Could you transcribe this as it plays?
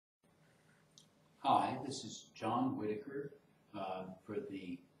Hi, this is John Whitaker for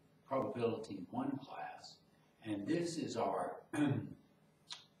the Probability 1 class, and this is our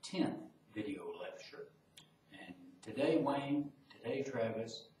 10th video lecture. And today, Wayne, today,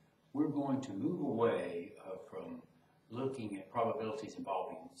 Travis, we're going to move away from looking at probabilities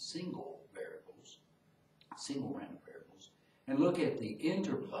involving single variables, single random variables, and look at the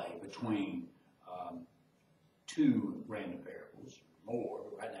interplay between two random variables, more,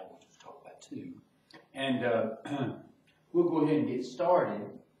 but right now we'll just talk about two. And we'll go ahead and get started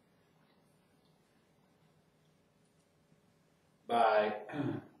by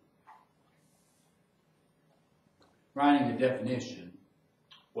writing a definition,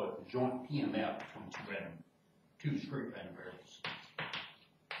 what the joint PMF between two discrete random variables.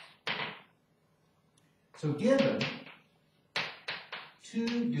 So given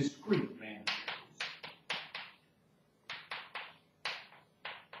two discrete random variables,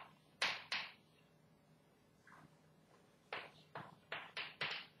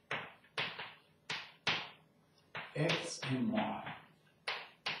 X and Y,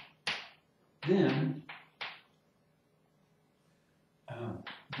 then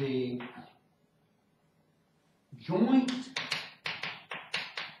the joint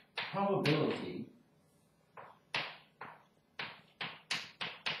probability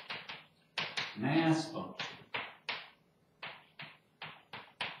mass function,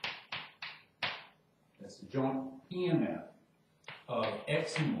 that's the joint PMF of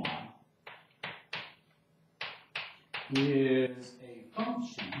X and Y, is a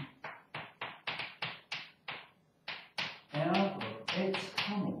function f of x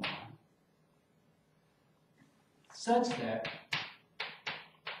comma y such that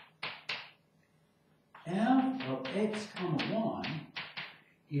f of x comma y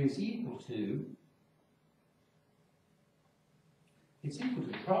is equal to, it's equal to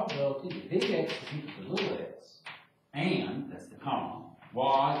the probability that big X is equal to little x, and, that's the comma,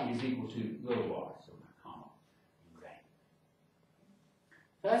 y is equal to little y.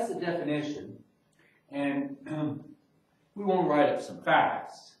 So that's the definition, and we want to write up some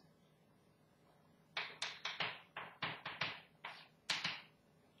facts.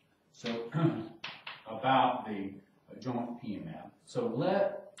 So, about the joint PMF. So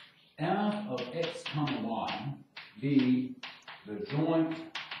let f of x comma y be the joint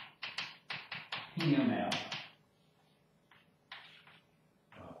PMF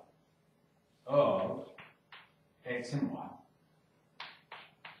of x and y.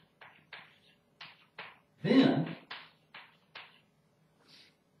 Then,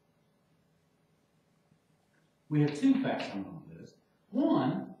 we have two facts on this.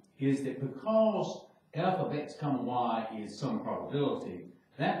 One is that because f of x comma y is some probability,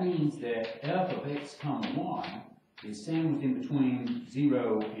 that means that f of x comma y is sandwiched in between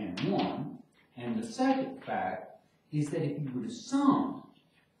 0 and 1. And the second fact is that if you were to sum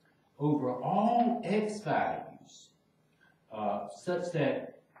over all x values such that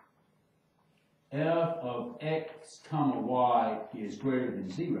f of x comma y is greater than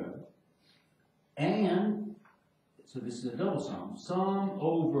 0, and so this is a double sum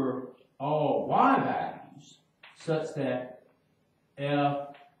over all y values such that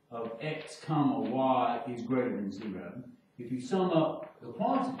f of x comma y is greater than 0. If you sum up the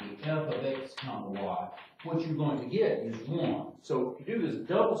quantity f of x comma y, what you're going to get is 1. So if you do this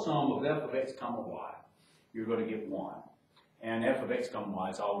double sum of f of x comma y, you're going to get 1. And f of x comma y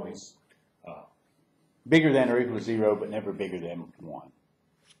is always bigger than or equal to 0, but never bigger than 1.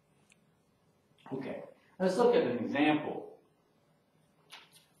 Okay, let's look at an example.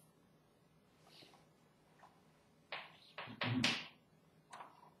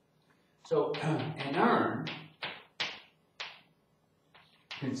 So, an urn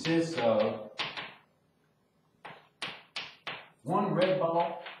consists of one red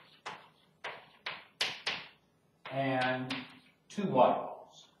ball and two white balls.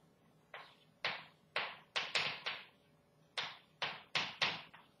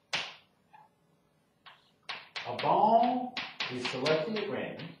 A ball is selected at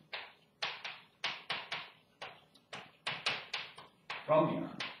random from the urn.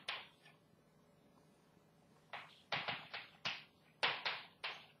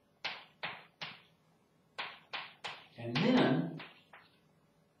 And then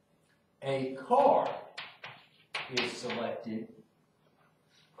a card is selected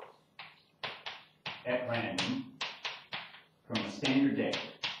at random from a standard deck.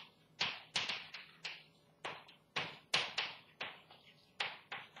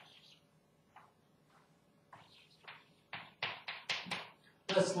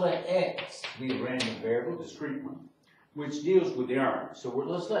 Let's let x be a random variable, discrete one. which deals with the orange. So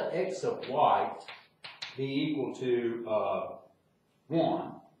let's let x of white be equal to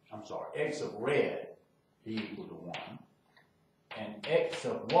 1. I'm sorry, x of red be equal to 1. And x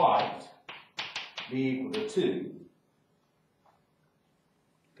of white be equal to 2.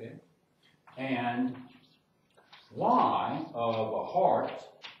 Okay? And y of a heart,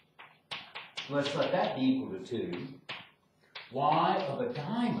 let's let that be equal to 2. Y of a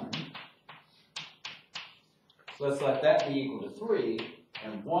diamond, let's let that be equal to 3.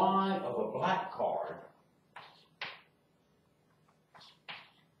 And y of a black card,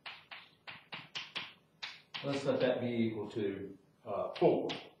 let's let that be equal to 4.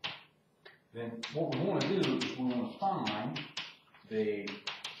 Then what we want to do is we want to find the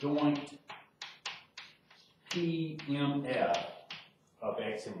joint PMF of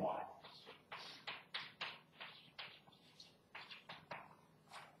x and y.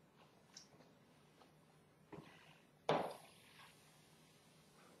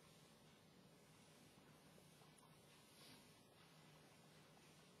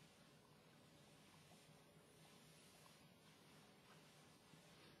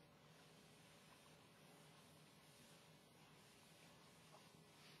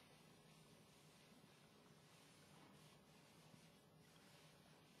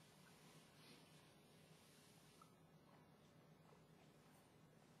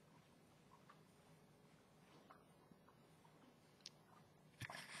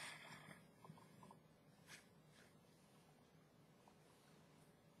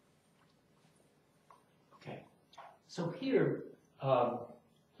 So here,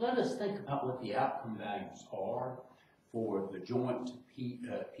 let us think about what the outcome values are for the joint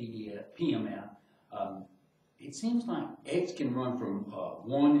PMF. It seems like x can run from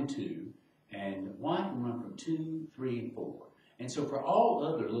 1 and 2, and y can run from 2, 3, and 4. And so for all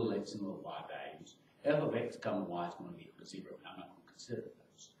other little x and little y values, f of x comma y is going to be equal to 0, and I'm not going to consider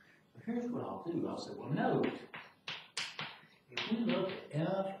those. But here's what I'll do. I'll say, well, note, if we look at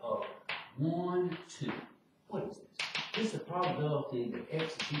f of 1, 2, what is this? This is the probability that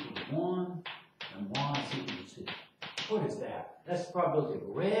x is equal to 1 and y is equal to 2. What is that? That's the probability of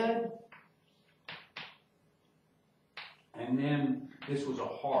red. And then this was a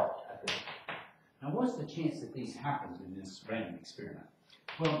heart, I think. Now, what's the chance that these happen in this random experiment?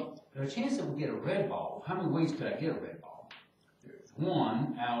 Well, the chance that we get a red ball, how many ways could I get a red ball? There's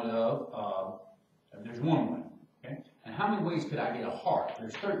 1 out of, there's 1 way, okay? And how many ways could I get a heart?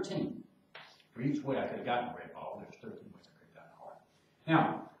 There's 13. For each way I could have gotten a red ball, there's 13 ways I could have gotten a heart.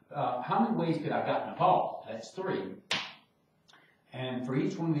 Now, how many ways could I have gotten a ball? That's 3. And for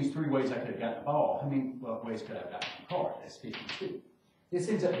each one of these 3 ways I could have gotten a ball, how many ways could I have gotten a heart? That's 52. This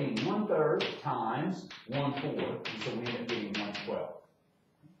ends up being 1/3 times 1/4, and so we end up getting 1/12.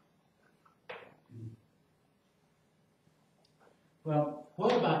 Well,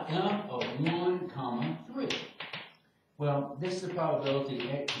 what about f of 1 comma 3? Well, this is the probability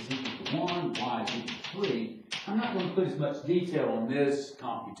x is equal to 1, y is equal to 3. I'm not going to put as much detail on this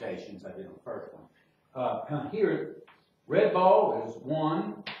computation as I did on the first one. Here, red ball is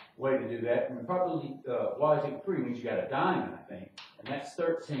 1 way to do that, and the probability y is equal to 3 means you got a diamond, I think, and that's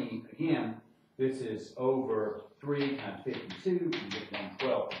 13. Again, this is over 3 times 52, you get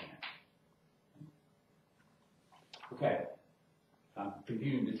 1/12 again. Okay, I'm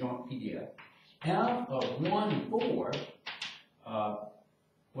computing the joint PDF. F of 1 and 4,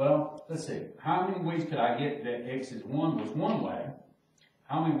 well, let's see. How many ways could I get that x is 1 was 1 way?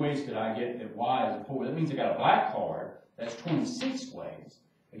 How many ways could I get that y is 4? That means I got a black card. That's 26 ways.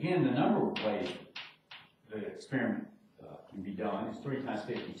 Again, the number of ways the experiment can be done is 3 times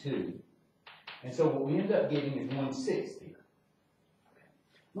 52. And so what we end up getting is 1/6 here. Okay.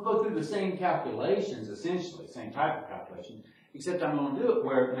 We'll go through the same calculations, essentially, same type of calculation, except I'm going to do it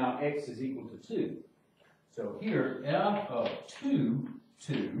where now x is equal to 2. So here, f of 2,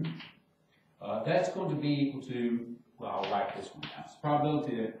 that's going to be equal to, well, I'll write this one down. It's the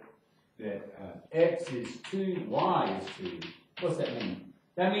probability that x is 2, y is 2. What's that mean?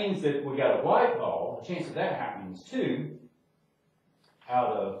 That means that we got a white ball. The chance of that happening is 2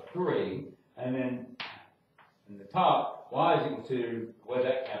 out of 3. And then in the top, y is equal to, what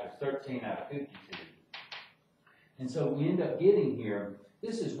that happens, 13 out of 52. And so we end up getting here,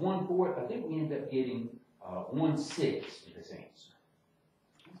 this is 1/4. I think we end up getting 1/6 in this answer.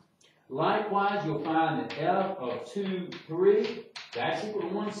 Likewise, you'll find that f of 2, 3, that's equal to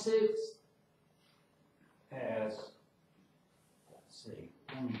 1/6 as, let's see,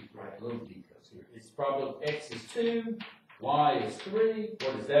 let me write little details here. It's probably x is 2, y is 3.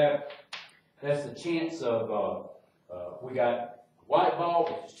 What is that? That's the chance of, we got white ball,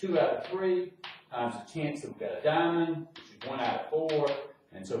 which is 2 out of 3. times the chance that we've got a diamond, which is 1 out of 4,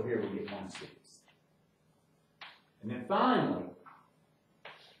 and so here we get 1/6. And then finally,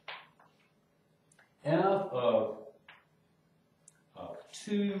 f of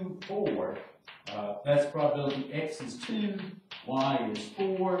 2, 4, that's probability x is 2, y is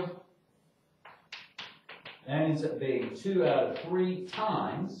 4. That ends up being 2 out of 3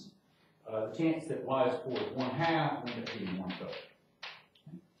 times the chance that y is 4 is 1/2, and ends up being 1/3.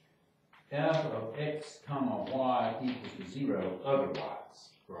 F of x comma y equals to 0 otherwise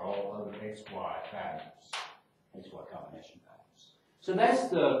for all other x, y values, x, y combination values. So that's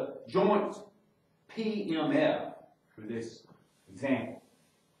the joint PMF for this example.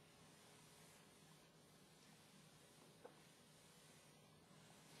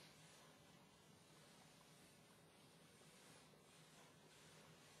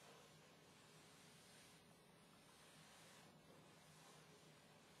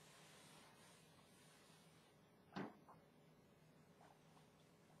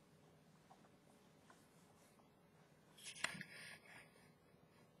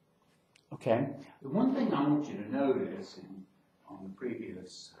 Okay, the one thing I want you to notice on the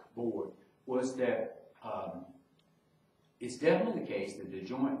previous board was that it's definitely the case that the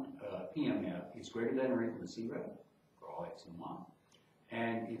joint PMF is greater than or equal to 0 for all x and y.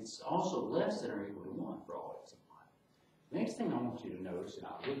 And it's also less than or equal to 1 for all x and y. The next thing I want you to notice, and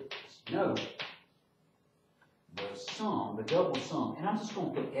I'll look at this, note the sum, the double sum, and I'm just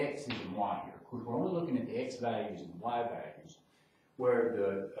going to put x's and y here. Of course, we're only looking at the x values and the y values, where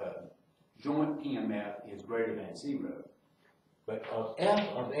the joint PMF is greater than 0. But of f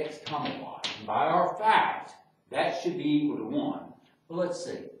of x comma y, and by our fact, that should be equal to 1. Well, let's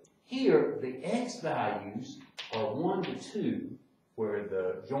see. Here, the x values are 1 to 2, where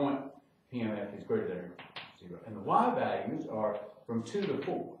the joint PMF is greater than or equal to 0. And the y values are from 2 to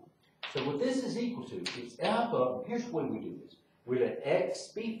 4. So what this is equal to, it's f of, here's the way we do this. We let x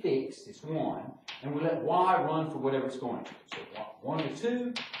be fixed, it's 1, and we let y run for whatever it's going to. So 1 to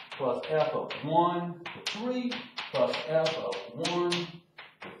 2, plus f of 1 to 3, plus f of 1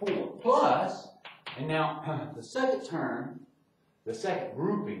 to 4, plus, and now the second term, the second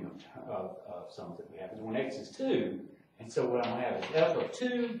grouping of sums that we have is when x is 2, and so what I'm going to have is f of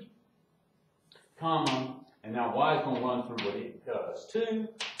 2, comma, and now y is going to run through what it does, 2,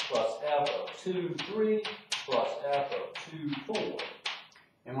 plus f of 2, 3, plus f of 2, 4.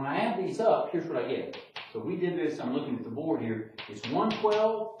 And when I add these up, here's what I get. So we did this, I'm looking at the board here, it's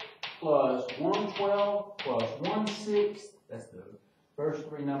 1/12 plus 1/12 plus 1/6, that's the first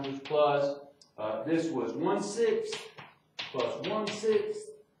 3 numbers, plus this was 1/6 plus 1/6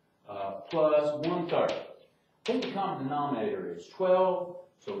 plus 1/3. I think the common denominator is 12,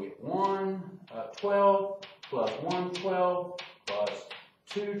 so we get 1/12 plus 1/12 plus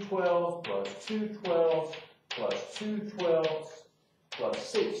 2/12 plus 2/12 plus 2/12 plus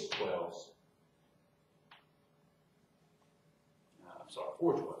 6/12. I'm sorry,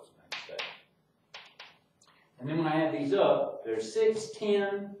 4/12. And then when I add these up, there's 6,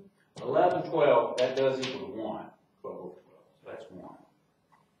 10, 11, 12. That does equal to 1. 12 over 12. So that's 1.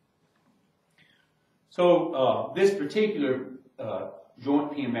 So this particular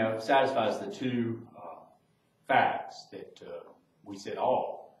joint PMF satisfies the 2 facts that we said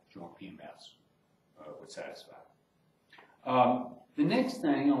all joint PMFs would satisfy. The next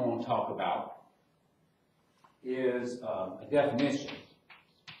thing I want to talk about is a definition.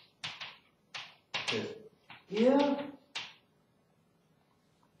 If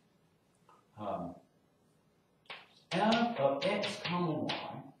f of x comma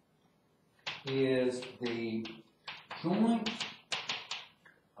y is the joint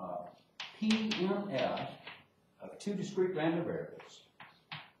PMF of 2 discrete random variables,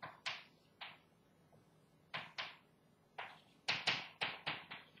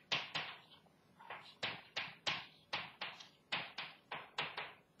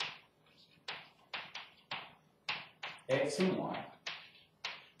 x and y,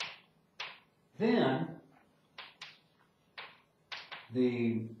 then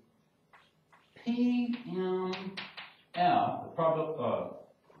the PMF, the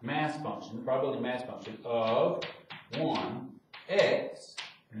mass function, the probability mass function of 1x,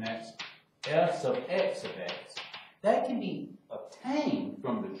 and that's f of x, that can be obtained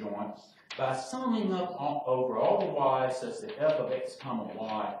from the joint by summing up over all the y's such that f of x comma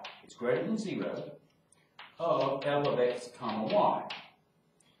y is greater than 0 of f of x comma y.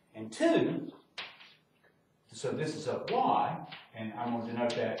 And 2, so this is of y, and I'm going to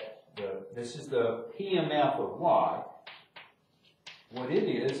denote that this is the PMF of y. What it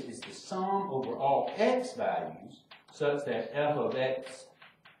is the sum over all x values such that f of x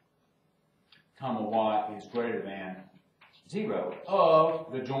comma, y is greater than 0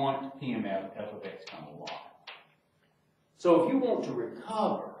 of the joint PMF f of x, comma, y. So if you want to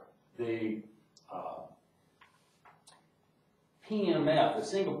recover the PMF,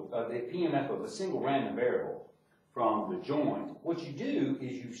 the PMF of a single random variable from the joint, what you do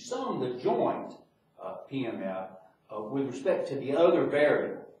is you sum the joint PMF with respect to the other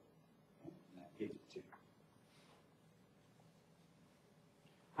variable. That gives it to you.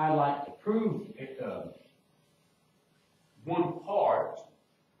 I'd like to prove one part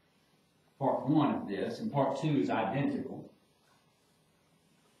 1 of this, and part 2 is identical.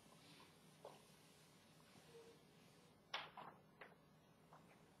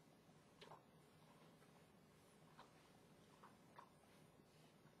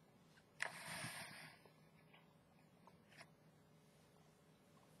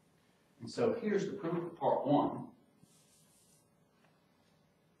 And so here's the proof of part 1.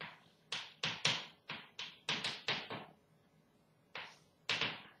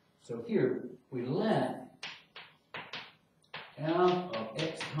 So here we let f of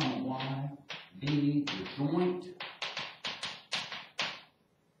x, comma, y be the joint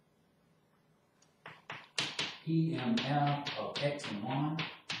PMF of x and y.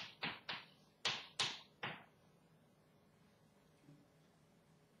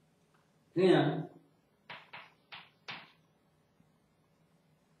 Then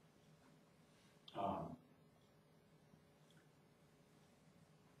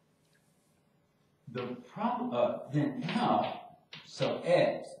then f so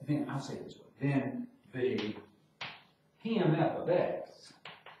x, then I'll say it this way, then the PMF of x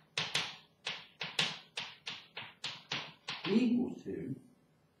equals to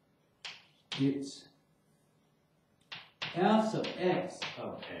its f sub x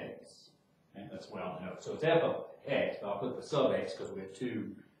of x, and that's well known. So it's f of x, but I'll put the sub x because we have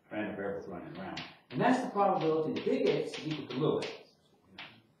 2 random variables running around. And that's the probability that big X is equal to little x.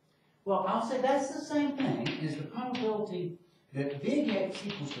 Well, I'll say that's the same thing as the probability that big X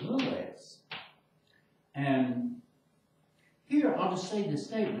equals to little x. And here I'll just say this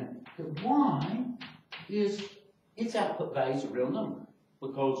statement that y is, its output value is a real number,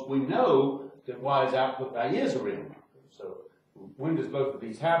 because we know that y's output value is a real number. So when does both of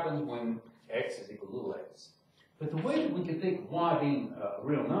these happen? When x is equal to little x. But the way that we can think of y being a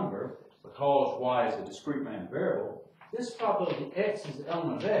real number, because y is a discrete random variable, this probability x is the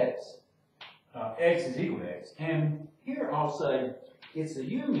element of x, x is equal to x. And here I'll say it's a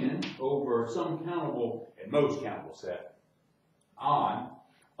union over some countable, at most countable set, I,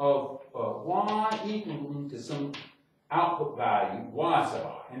 of y equal to some output value, y sub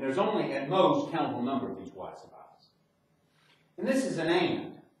I. And there's only, at most, countable number of these y sub i's. And this is an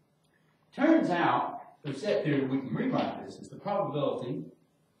and. Turns out, for set theory, we can rewrite this as the probability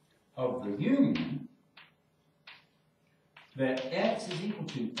of the union that x is equal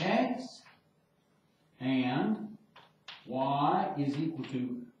to x and y is equal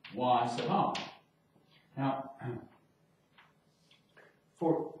to y sub I. Now, and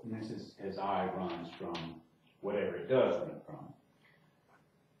this is as I runs from whatever it does run from.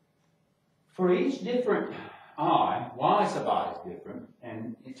 For each different I, y sub I is different,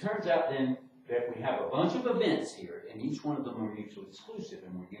 and it turns out then that we have a bunch of events here, and each one of them are mutually exclusive,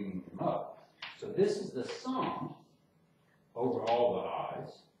 and we're unioning them up. So this is the sum over all the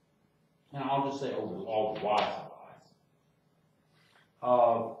i's, and I'll just say over all the y sub i's,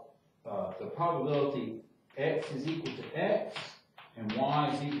 of the probability x is equal to x and y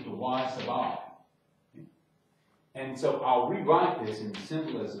is equal to y sub I. And so I'll rewrite this in the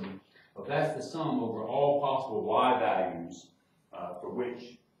symbolism of that's the sum over all possible y values for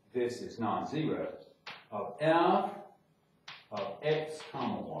which this is non-zero, of f of x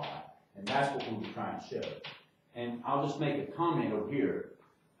comma y, and that's what we were trying to show. And I'll just make a comment over here.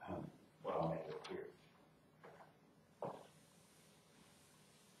 I'll make it over here.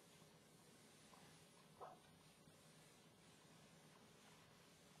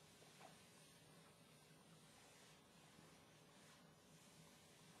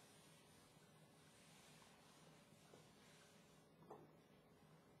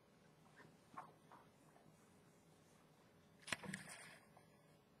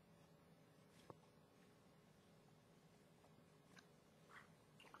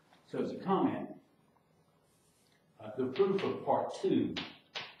 So as a comment, the proof of part 2,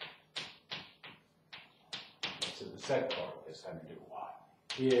 so the second part of this having to do with y,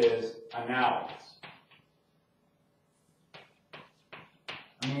 is analogous.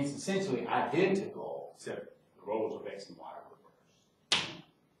 I mean, it's essentially identical, except the roles of x and y are reversed.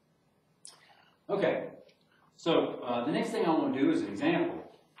 Okay, so the next thing I want to do is an example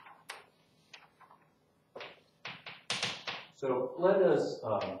So let us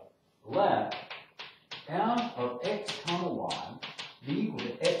let f of x comma y be equal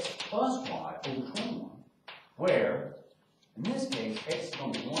to x plus y over 21, where, in this case, x is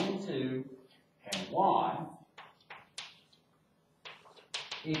going to be 1 and 2, and y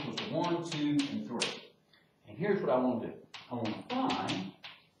equals to 1, 2, and 3. And here's what I want to do. I want to find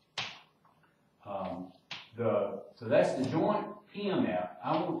so that's the joint PMF.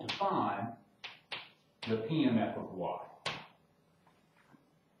 I want to find the PMF of y.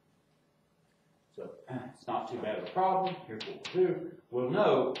 So it's not too bad of a problem. Here's what we'll do. We'll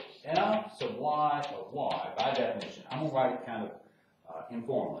know f sub y of y, by definition. I'm going to write it kind of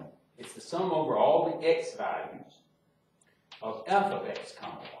informally. It's the sum over all the x values of f of x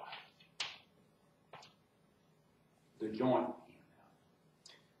comma y. The joint PMF.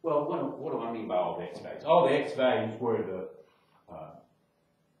 Well, what do I mean by all the x values? All the x values where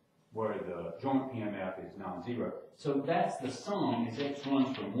the joint PMF is non-zero. So that's the sum as x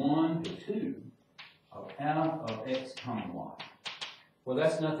runs from 1 to 2 of f of x comma y. Well,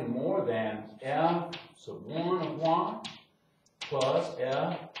 that's nothing more than f sub 1 of y plus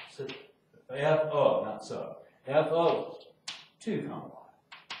f of 2 comma y.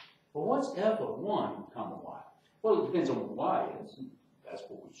 Well, what's f of 1 comma y? Well, it depends on what y is. That's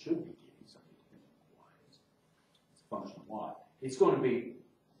what we should be getting, something depending on what y is. It's a function of y. It's going to be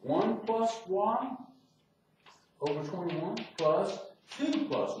 1 plus y over 21 plus 2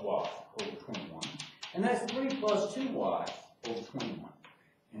 plus y over 21. And that's 3 plus 2y over 21.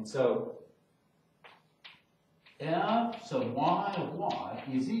 And so f sub y of y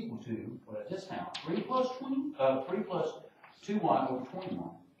is equal to what I just found, 3 plus 2y over 21,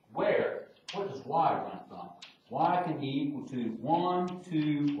 where, what does y run from? Y can be equal to 1,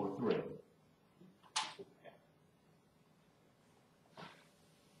 2, or 3.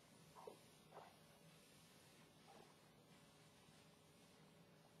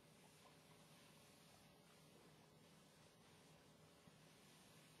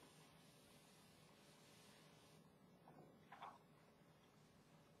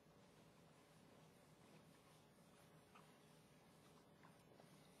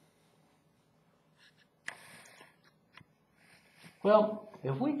 Well,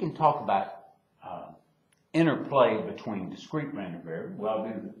 if we can talk about interplay between discrete random variables, well,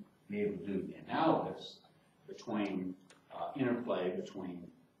 we'll be able to do the analogous between interplay between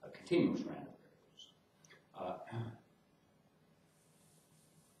continuous random variables.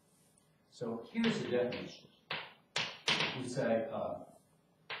 So here's the definition.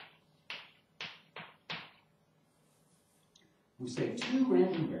 We say two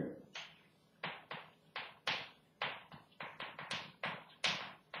random variables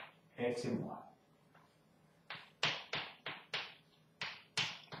x and y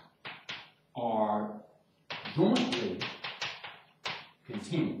are jointly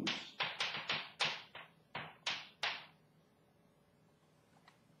continuous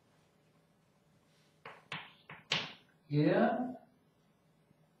if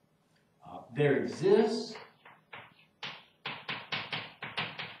there exists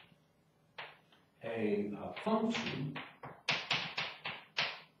a function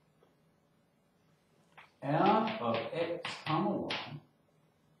f of x comma y,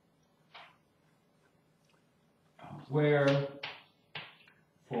 where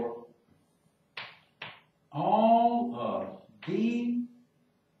for all of b,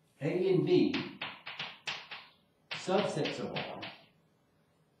 a, and b subsets of R,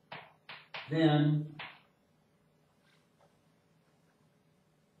 then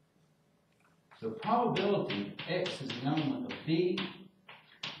the probability x is an element of b,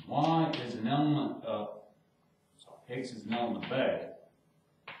 y is an element of x is an element of A,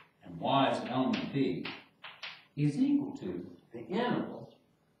 and y is an element of B, is equal to the interval,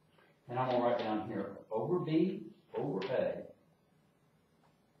 and I'm going to write down here over B over A,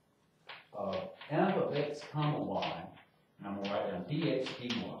 of f of x comma y, and I'm going to write down dx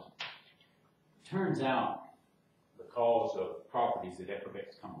dy. Turns out, because of properties that f of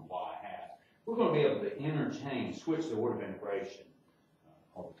x comma y has, we're going to be able to interchange, switch the order of integration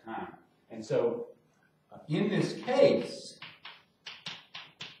all the time. And so, in this case,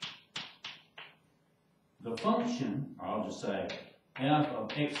 the function, or I'll just say f of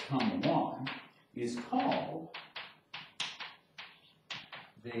x comma y, is called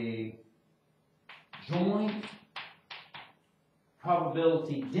the joint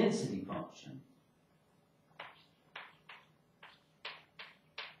probability density function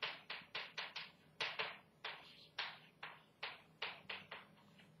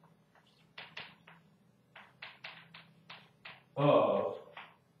of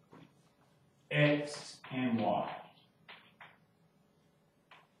x and y.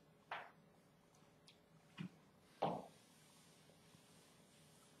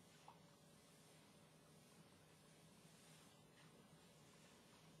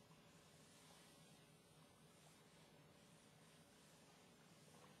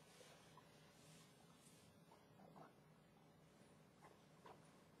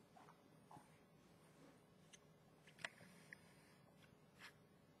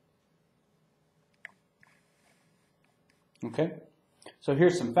 Okay? So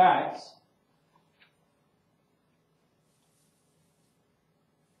here's some facts.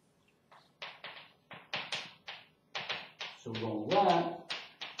 So we're going to let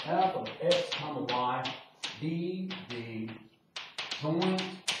f of x comma y be the joint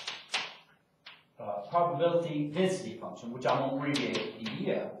probability density function, which I won't abbreviate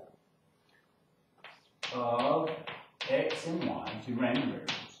PDF, of x and y, two random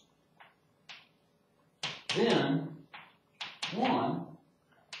variables. Then, 1,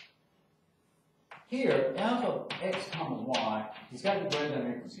 here, f of x comma y has got to be greater than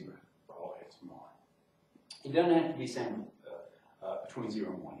or equal to 0 for all x and y. It doesn't have to be same between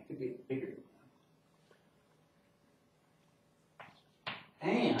 0 and 1. It could be bigger than that.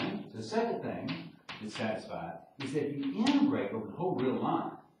 And the second thing that's satisfied is that if you integrate over the whole real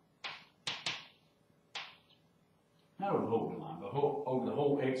line, not over the whole real line, but over the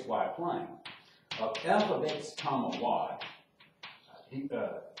whole xy plane of f of x comma y, here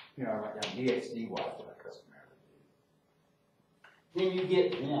I write down dx dy, what I customarily do, then you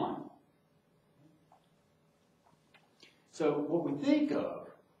get 1. So what we think of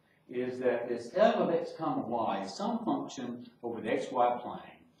is that this f of x comma y is some function over the xy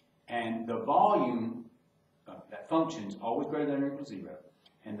plane, and the volume of that function is always greater than or equal to 0,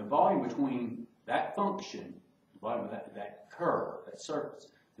 and the volume between that function, the volume of that curve, that surface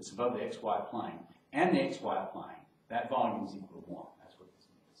that's above the xy plane, and the xy plane, that volume is equal to 1. That's what this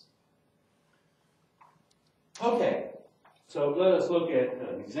means. Okay, so let us look at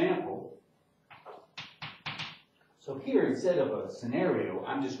an example. So here, instead of a scenario,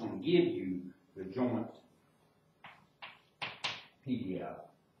 I'm just going to give you the joint PDF.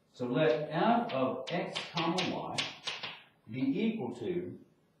 So let f of x comma y be equal to,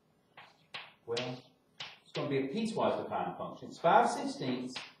 well, it's going to be a piecewise defined function. It's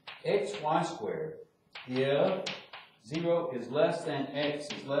 5/16 xy squared if 0 is less than x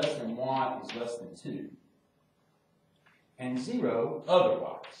is less than y is less than 2, and 0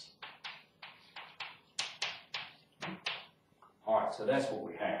 otherwise. All right, so that's what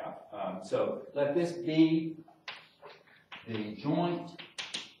we have. So let this be the joint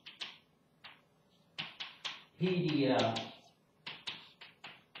PDF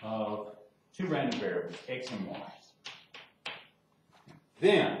of two random variables, x and y.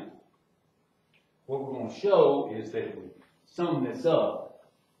 Then, what we're going to show is that if we sum this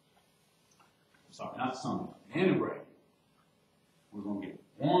up, sorry, not sum, integrate, we're going to get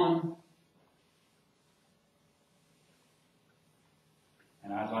 1.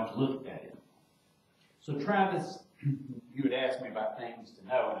 And I'd like to look at it. So Travis, you had asked me about things to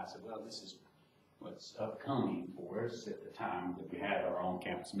know, and I said, well, this is what's upcoming for us at the time that we had our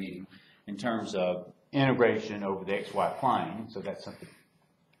on-campus meeting in terms of integration over the XY plane, so that's something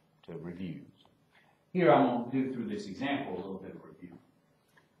to review. Here I'm going to do through this example a little bit of review.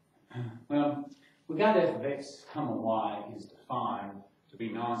 Well, we got f of x comma y is defined to be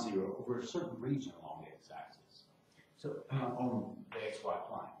non-zero over a certain region along the x-axis. So on the xy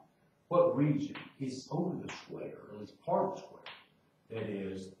plane. What region is over the square, or at least part of the square, that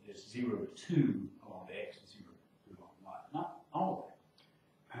is 0 to 2 along the x and 0 to 2 along the y, not all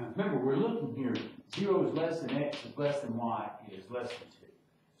of it. Remember, we're looking here, 0 is less than x is less than y is less than 2.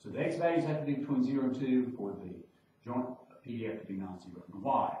 So the x values have to be between 0 and 2 for the joint PDF to be non-zero, and the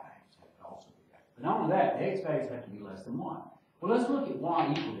y values have to also be that. But not only that, the x values have to be less than 1. Well, let's look at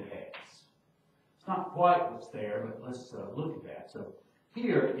y equal to x. It's not quite what's there, but let's look at that. So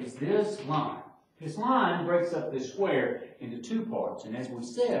here is this line. This line breaks up this square into two parts, and as we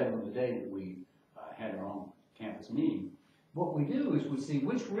said on the day that we had our own campus meeting, what we do is we see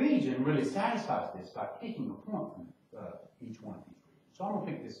which region really satisfies this by picking a point from each one of these regions. So I'm going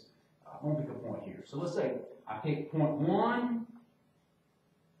to pick this, I'm going to pick a point here. So let's say I pick point 1.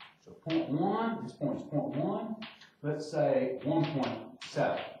 So point 1, this point is point 1. Let's say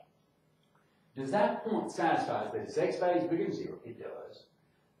 1.7. Does that point satisfy that its x value is bigger than 0? It does.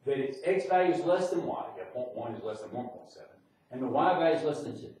 That its x value is less than y. Yeah, point 1 is less than 1.7. And the y value is less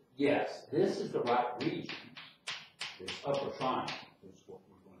than 2. Yes, this is the right region. This upper triangle is what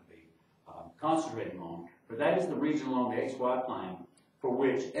we're going to be concentrating on. But that is the region along the xy plane for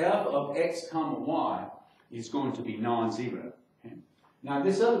which f of x comma y is going to be non-zero. Okay? Now,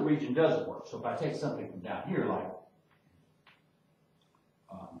 this other region doesn't work. So if I take something from down here, like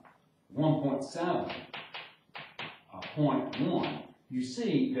 1.7, 0.1, you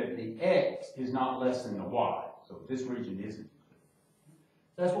see that the x is not less than the y. So this region isn't.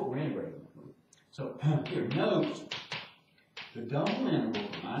 That's what we're integrating with. So here, note the double interval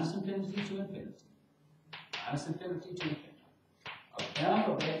from minus infinity to infinity, minus infinity to infinity, of f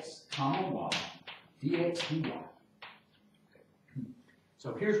of x comma y dx dy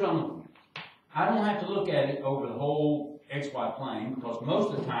So here's what I'm looking at. I don't have to look at it over the whole XY plane because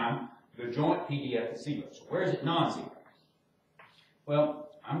most of the time the joint PDF is 0. So where is it non-zero? Well,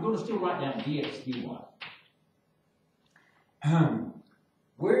 I'm going to still write down dx dy.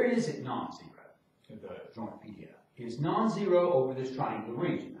 Where is it non-zero? The joint PDF. It's non-zero over this triangular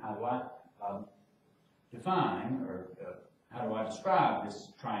region. How do I define, or how do I describe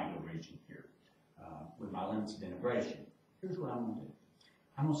this triangular region here with my limits of integration? Here's what I'm going to do.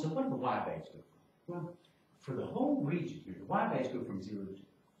 I'm going to say, what do the y values go from? Well, for the whole region here, the y values go from 0 to 2.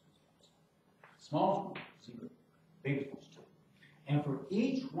 Smallest one, 0. Biggest one's 2. And for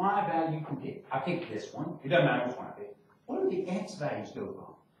each y value you can pick, I pick this one. It doesn't matter which one I pick. What do the x values go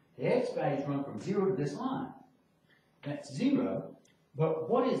from? The x values run from 0 to this line. That's 0. But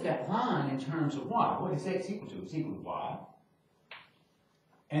what is that line in terms of y? What is x equal to? It's equal to y.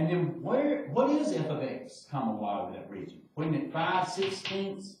 And then what is f of x comma y over that region? Wouldn't it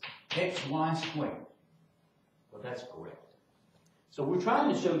 5/16 xy squared? Well, that's correct. So we're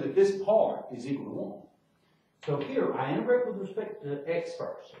trying to show that this part is equal to 1. So here, I integrate with respect to x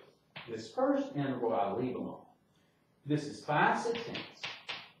first. This first integral I leave alone. This is 5/16.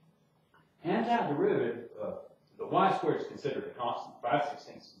 Antiderivative of the y squared is considered a constant.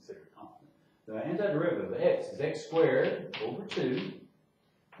 5/16 is considered a constant. The antiderivative of x is x squared over 2,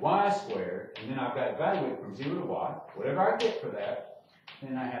 y squared, and then I've got to evaluate from 0 to y. Whatever I get for that,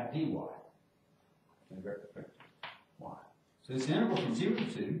 then I have dy. Y. So this integral from 0 to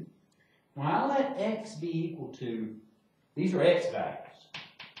 2. When I let x be equal to, these are x values.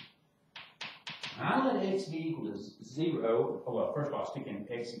 When I let x be equal to 0, well, first of all, I'll stick in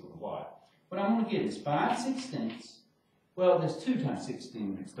x equal to y. What I'm going to get is 5/16. Well, there's 2 times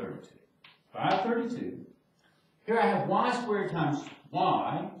 16 is 32. 5/32. Here I have y squared times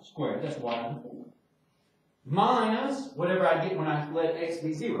y squared, that's y to the 4. Minus whatever I get when I let x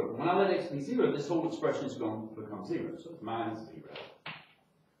be 0. When I let x be 0, this whole expression is going to become 0. So it's minus 0.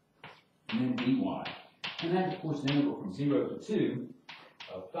 And then dy. And that, of course, is the integral from 0 to 2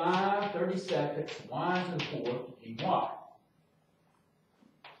 of 5/32 y to the 4th dy.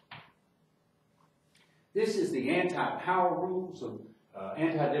 This is the anti-power rule, so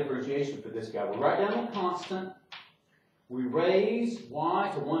anti-differentiation for this guy. We write down a constant. We raise y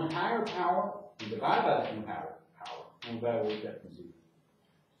to one higher power. We divide by that new higher power. And evaluate that from 0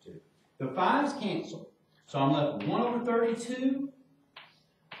 to 2. The 5's cancel. So I'm left with 1 over 32.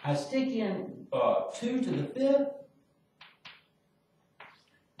 I stick in 2 to the 5th.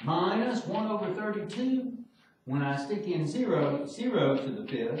 Minus 1 over 32. When I stick in 0, 0 to the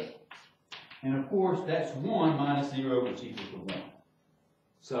 5th. And of course, that's 1 minus 0, which equals to 1.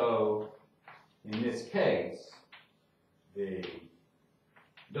 So, in this case, the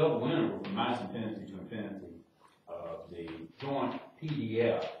double integral from minus infinity to infinity of the joint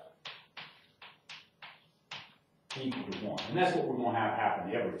PDF equal to 1. And that's what we're going to have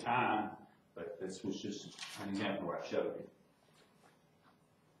happen every time, but this was just an example where I showed it.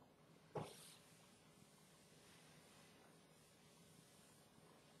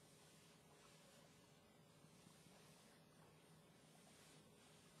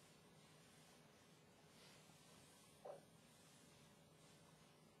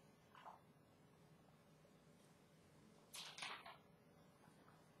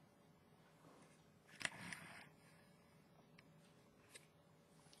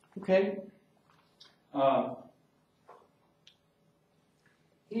 Okay.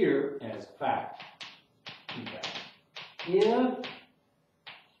 Here, as a fact, if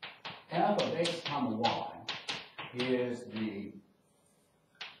f of x comma y is the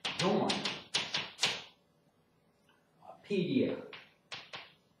joint PDF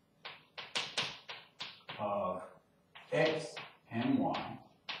of x and y,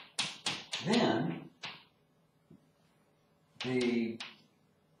 then the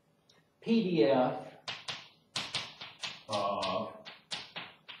PDF of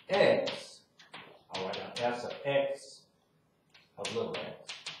x, I'll write down f of x of little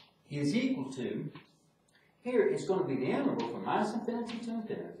x, is equal to, here it's going to be the integral from minus infinity to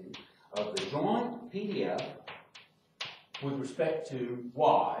infinity of the joint PDF with respect to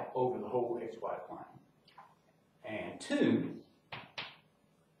y over the whole xy plane, and 2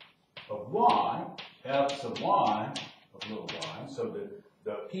 of y, f of y of little y, so the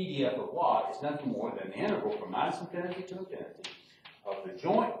PDF of y is nothing more than the integral from minus infinity to infinity of the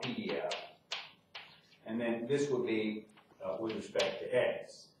joint PDF, and then this would be with respect to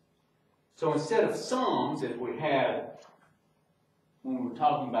x. So instead of sums, as we had when we were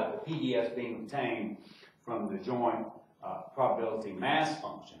talking about the PDFs being obtained from the joint probability mass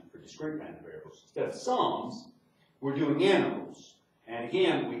function for discrete random variables, instead of sums, we're doing integrals. And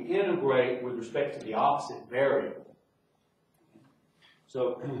again, we integrate with respect to the opposite variable.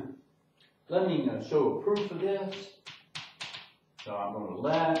 So let me show a proof of this. So I'm going to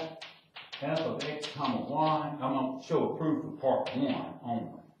let f of x comma y, I'm going to show a proof of part 1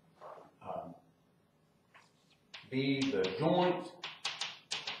 only. Be the joint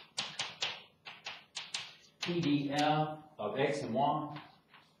PDF of x and y.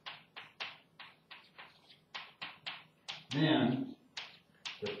 Then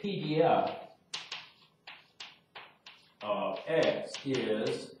the PDF of x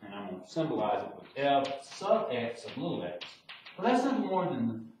is, and I'm going to symbolize it with f sub x of little x. Well, that's nothing more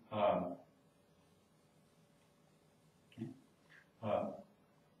than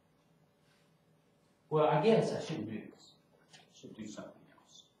well, I guess I shouldn't do this. I should do something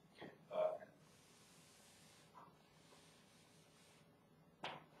else.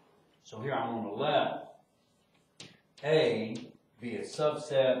 So here I'm going to let A be a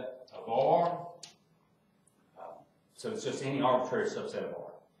subset of R. So it's just any arbitrary subset of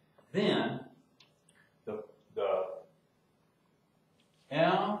R. Then the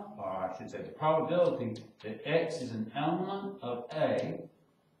L, or I should say the probability that X is an element of A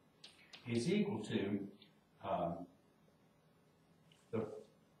is equal to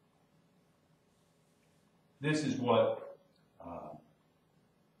this is what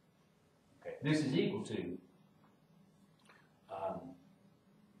this is equal to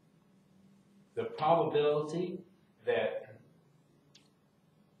the probability that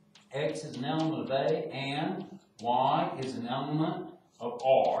X is an element of A and Y is an element of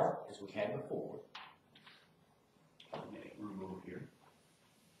R, as we had before. Let me remove here.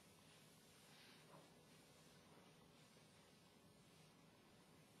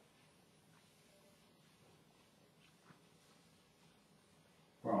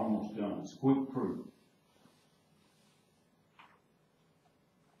 We're almost done. It's a quick proof.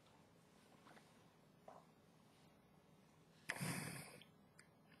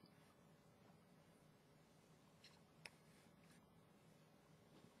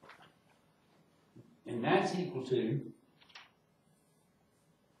 And that's equal to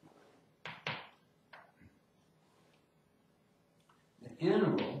the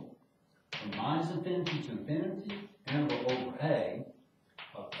interval from minus infinity to infinity, interval over A,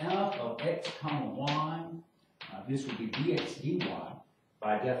 of f of x comma y. This would be dx dy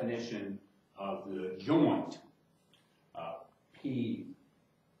by definition of the joint P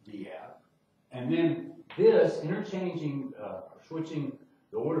df. And then this, interchanging, switching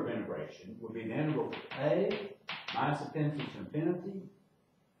the order of integration, would be the integral of A minus infinity to infinity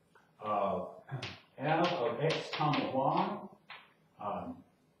of f of x comma y.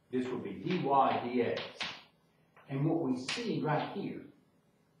 This would be dy dx. And what we see right here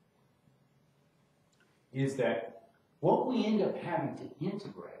is that what we end up having to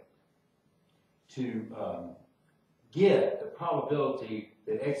integrate to get the probability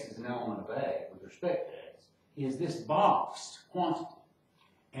that x is an element of A with respect to x is this boxed quantity.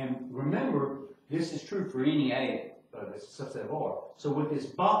 And remember, this is true for any A that's a subset of R. So what this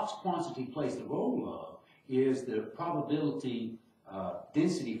boxed quantity plays the role of is the probability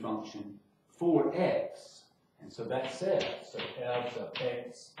density function for x. And so that says, so f of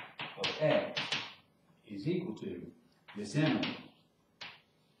x of x is equal to this interval.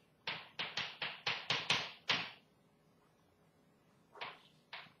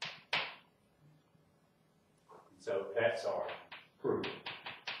 So that's our proof.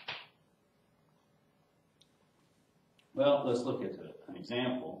 Well, let's look at an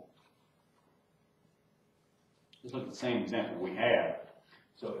example. Let's look at the same example we have.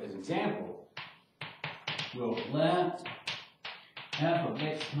 So as an example, we'll let f of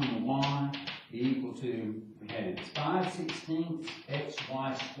x comma y be equal to, we had it 5/16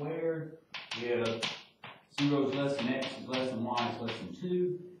 xy squared if 0 is less than x is less than y is less than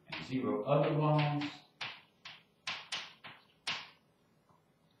 2, and 0 otherwise.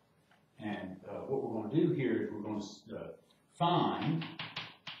 And what we're going to do here is we're going to find,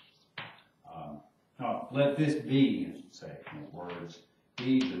 let this be, as you say, in words,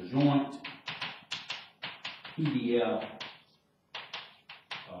 be the joint PDF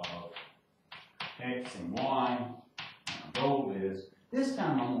of x and y. Our goal is, this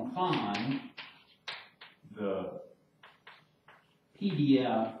time I'm going to find the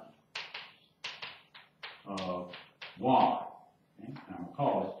PDF of y. Okay? And I'm going to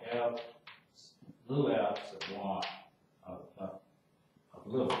call it f, little f of y, of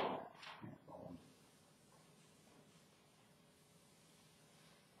little y.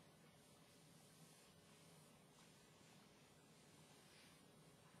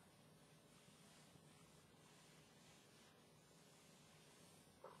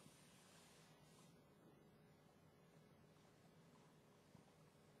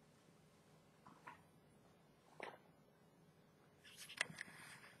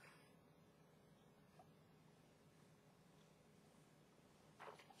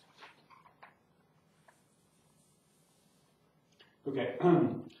 Okay,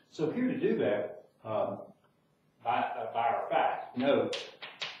 so here to do that, by our fact, note,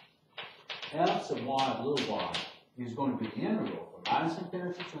 f sub y of little y is going to be the integral from minus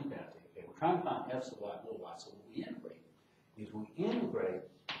infinity to infinity. Okay, we're trying to find f sub y of little y, so what we integrate is we integrate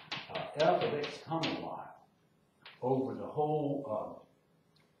f of x comma y over the whole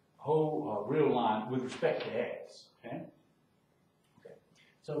real line with respect to x. Okay. Okay.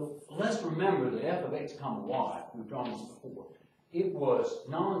 So let's remember that f of x comma y. We've drawn this before. It was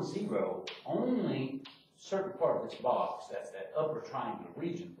non-zero only certain part of this box. That's that upper triangular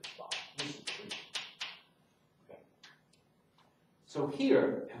region of this box. This is the region. Okay. So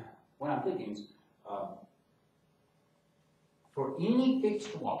here, what I'm thinking is, for any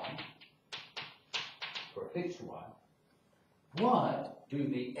fixed y, for a fixed y, what do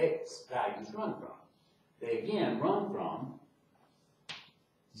the x values run from? They again run from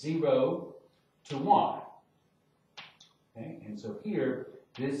 0 to y. Okay, and so here,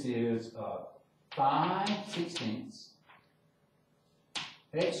 this is 5/16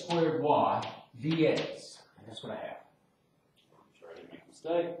 x squared y dx. And that's what I have. I'm sure I didn't make a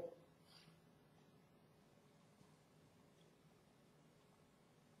mistake.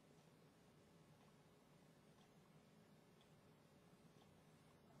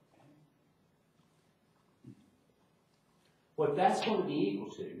 What that's going to be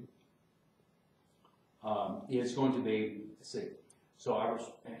equal to is going to be, let's see, so I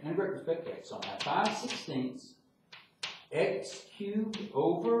integrate with respect to x, so I have 5/16 x cubed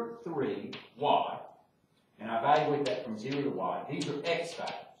over 3 y, and I evaluate that from 0 to y. These are x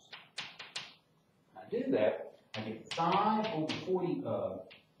values. When I do that, I get 5 over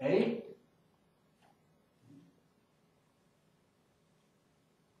 48 .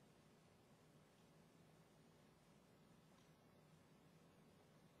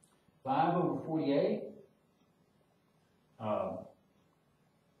 5 over 48.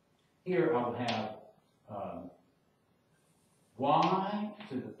 Here I will have y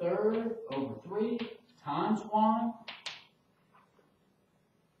to the third over 3 times y,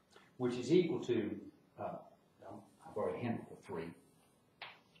 which is equal to, no, I've already handled the 3.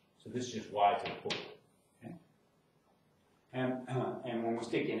 So this is just y to the 4. Okay? And when we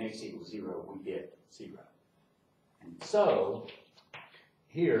stick in x equals 0, we get 0. And so,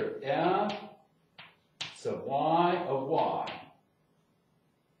 here, f sub y of y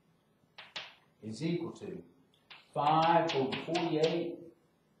is equal to 5 over 48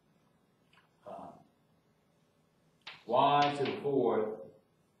 y to the 4th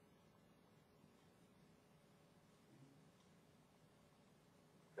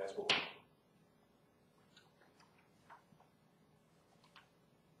that's what.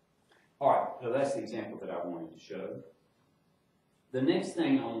 All right, so that's the example that I wanted to show. The next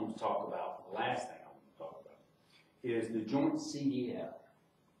thing I want to talk about, the last thing I want to talk about, is the joint CDF.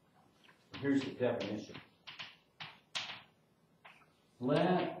 Here's the definition.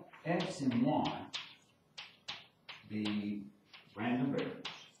 Let x and y be random variables.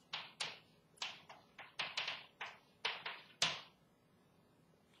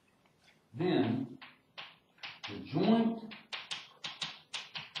 Then the joint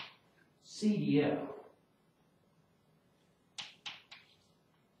CDF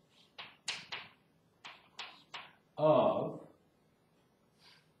of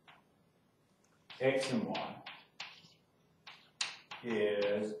x and y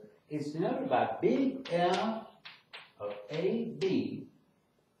is denoted by big F of AB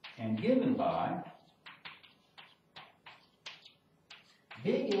and given by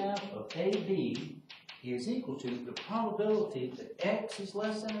big F of AB is equal to the probability that x is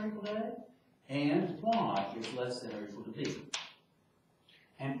less than or equal to A and y is less than or equal to B.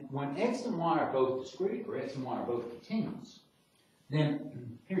 And when x and y are both discrete, or x and y are both continuous,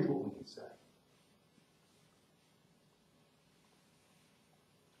 then here's what we can say.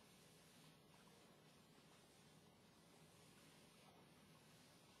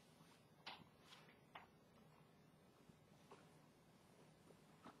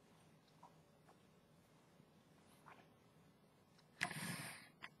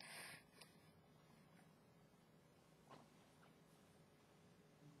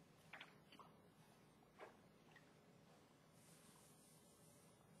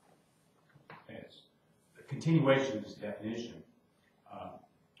 Continuation of this definition.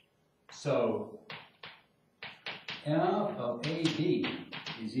 So f of AB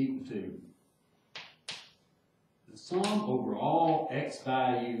is equal to the sum over all x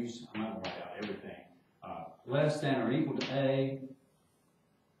values, I'm not going to write out everything, less than or equal to A,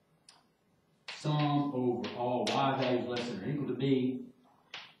 sum over all y values less than or equal to B,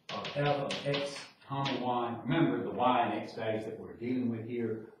 of f of x comma y. Remember, the y and x values that we're dealing with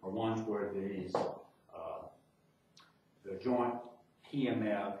here are ones where there is the joint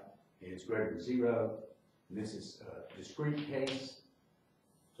PMF is greater than 0. And this is a discrete case.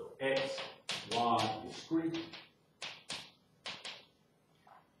 So x, y, discrete.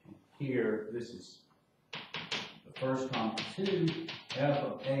 And here, this is the first comma 2. F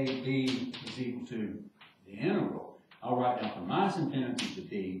of a, b is equal to the integral. I'll write down from minus infinity to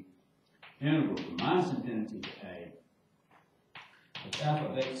b, integral from minus infinity to a, of f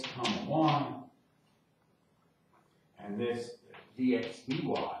of x comma y, and this dx dy.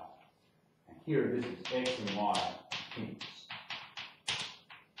 And here, this is x and y things.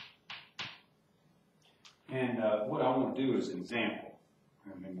 And what I want to do is an example,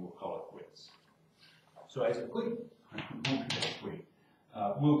 and then we'll call it quits. So as a quick,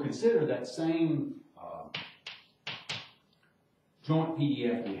 we'll consider that same joint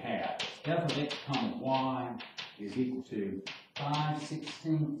PDF we have. F of x comma y is equal to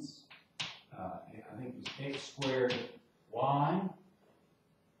 5/16. I think it's x squared y.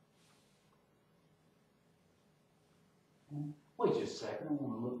 Wait just a second, I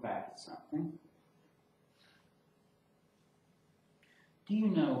want to look back at something. Do you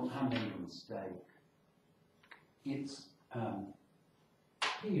know I made a mistake? It's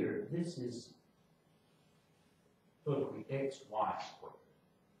here, this is supposed to be xy squared.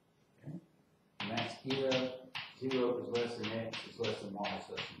 Okay? And that's if 0 is less than x is less than y is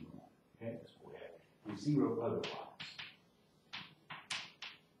less than 1. Okay, that's what we have. And 0 otherwise.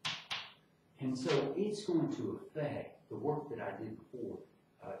 And so it's going to affect the work that I did before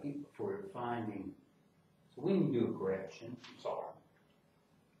for finding. So we need to do a correction. I'm sorry.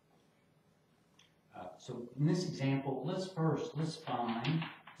 So in this example, let's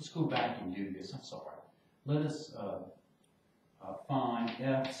go back and do this. I'm sorry. Let us find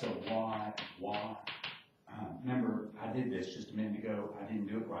f sub y. Remember, I did this just a minute ago. I didn't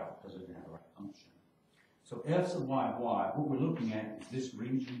do it right because I didn't have the right function. So f sub y, what we're looking at is this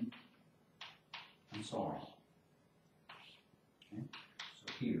region. I'm sorry. Okay,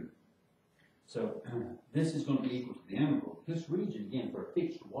 so here. So this is going to be equal to the integral. This region, again, for a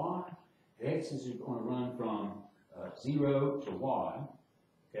fixed y, the x's are going to run from 0 to y.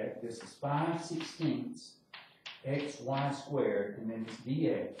 Okay, this is 5/16 xy squared, and then this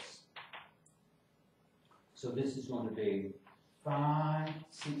dx. So this is going to be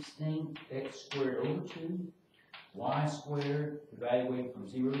 5/16 x squared over 2, y squared, evaluated from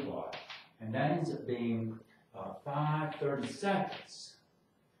 0 to y. And that ends up being 5/32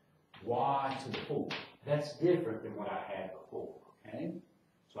 y to the 4. That's different than what I had before, okay?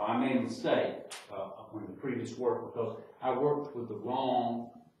 So I made a mistake on the previous work because I worked with the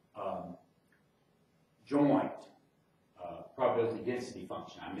wrong joint probability density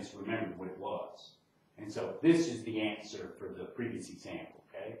function. I misremembered what it was. And so this is the answer for the previous example,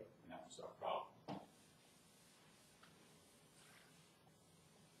 okay? And that was our problem.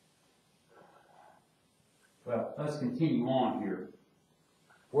 Well, let's continue on here,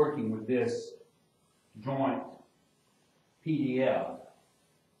 working with this joint PDF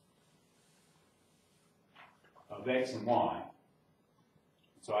of x and y.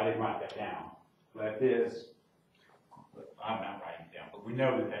 So I didn't write that down. But this, I'm not writing it down, but we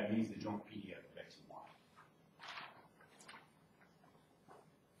know that that means the joint PDF of x and y.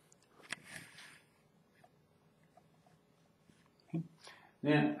 Okay.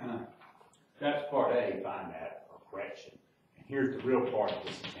 Then, that's part A, find that, or correction. And here's the real part of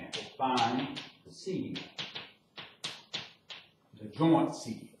this example. Find the CDF, the joint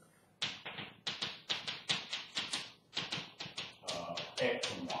CDF of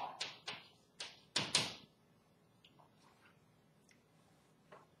x and y.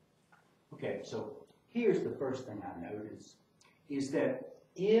 Okay, so here's the first thing I noticed, is that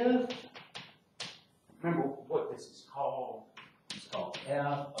if, remember what this is called? It's called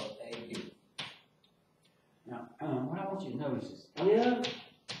f of AB. Now, what I want you to notice is if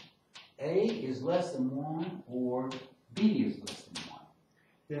A is less than 1 or B is less than 1,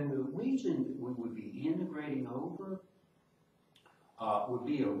 then the region that we would be integrating over would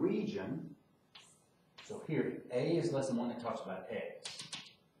be a region. So here, A is less than 1, that talks about X.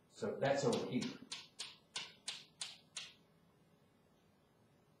 So that's over here.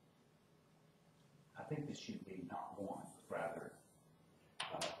 I think this should be not 1, but rather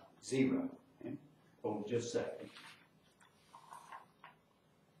 0. Okay? Hold just a second.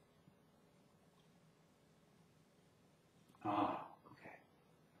 Okay.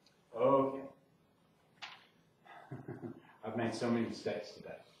 Okay. I've made so many mistakes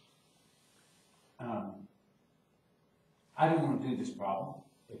today. I didn't want to do this problem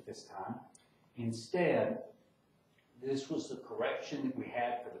at this time. Instead, this was the correction that we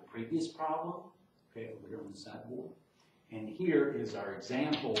had for the previous problem, okay, over here on the sideboard. And here is our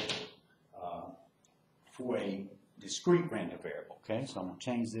example for a discrete random variable, okay? So I'm going to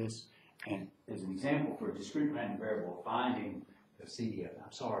change this, and as an example for a discrete random variable, finding the CDF.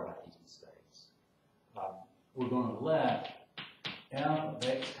 I'm sorry about these mistakes. We're going to let f of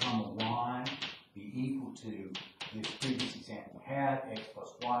x comma y be equal to this previous example we had, x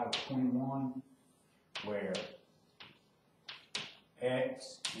plus y over 21, where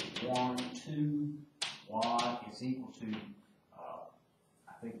x is 1, 2, y is equal to,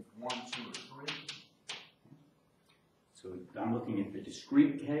 I think, 1, 2, or 3. So I'm looking at the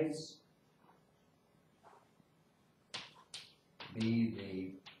discrete case.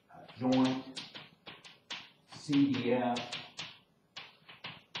 Be the joint CDF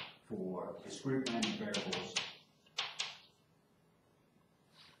for discrete random variables.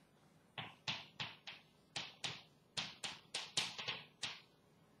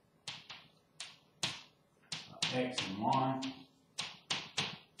 X and y.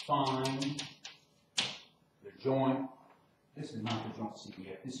 Find the joint. This is not the joint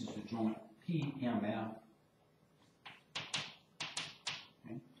CDF. This is the joint PMF.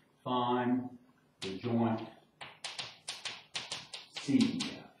 Okay. Find the joint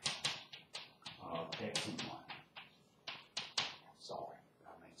CDF of X and Y. Sorry,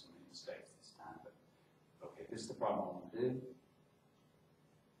 I made so many mistakes this time, but okay, this is the problem I want to do.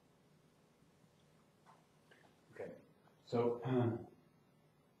 Okay, so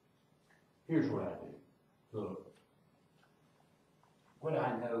here's what I do. Look, what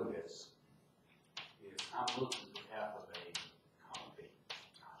I notice is I'm looking for f of a comma b.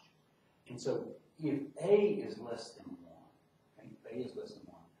 And so if a is less than 1, okay, if a is less than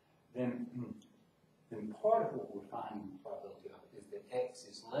 1, then part of what we're finding the probability of is that x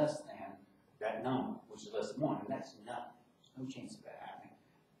is less than that number, which is less than 1, and that's nothing. There's no chance of that happening.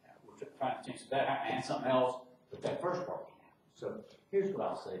 We're trying to change that happening and something else, but that first part can happen. So here's what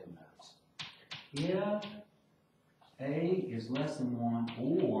I'll say to notice. If a is less than 1,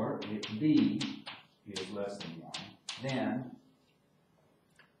 or if b is less than 1, then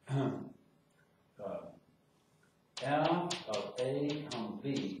f of a comma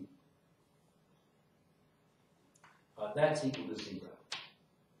b, that's equal to 0.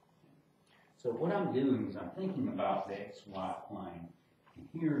 So what I'm doing is I'm thinking about the xy plane, and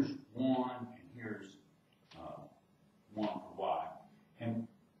here's 1, and here's 1 for y. And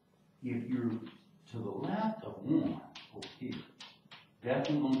if you're to the left of 1 over here,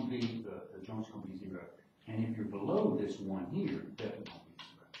 definitely going to be, the joint's going to be 0. And if you're below this 1 here, definitely going to be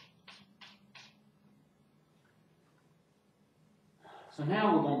 0. So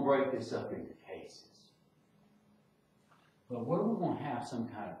now we're going to break this up into cases. But where we're going to have some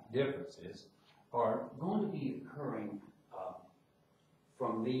kind of differences are going to be occurring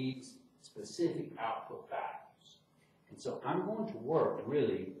from these specific output values. And so I'm going to work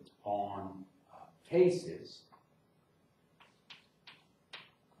really on cases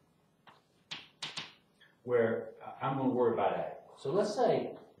where I'm going to worry about A. So let's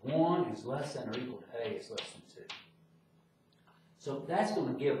say 1 is less than or equal to A is less than 2. So that's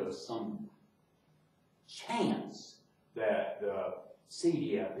going to give us some chance that the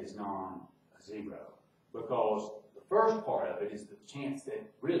CDF is non-zero, because the first part of it is the chance that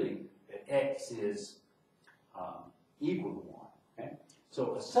really that X is equal to 1. Okay?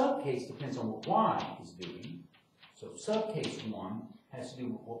 So a subcase depends on what Y is doing. So subcase 1 has to do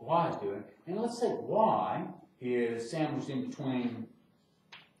with what Y is doing. And let's say Y is sandwiched in between,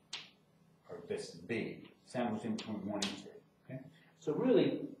 or this is B, sandwiched in between 1 and 2. Okay? So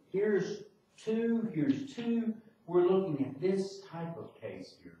really, here's 2, here's 2. We're looking at this type of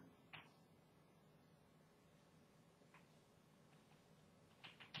case here.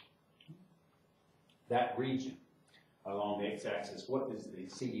 That region along the x-axis, what is the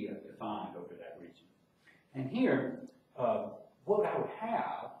CDF defined over that region? And here, what I would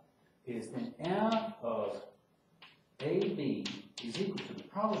have is that f of AB is equal to the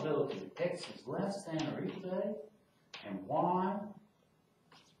probability that x is less than or equal to A, and y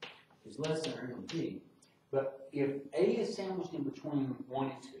is less than or equal to B. But if A is sandwiched in between 1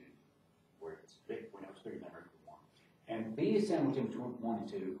 and 2, where it's big, when it's bigger than or equal to 1, and B is sandwiched in between 1 and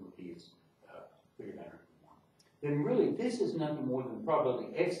 2, where B is bigger than or equal to 1, then really this is nothing more than the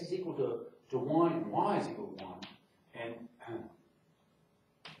probability x is equal to 1 and y is equal to 1.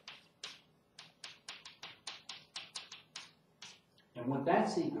 And what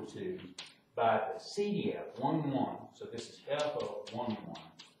that's equal to by the CDF 1, 1, so this is f of 1, 1,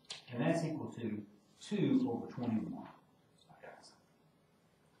 and that's equal to 2 over 21.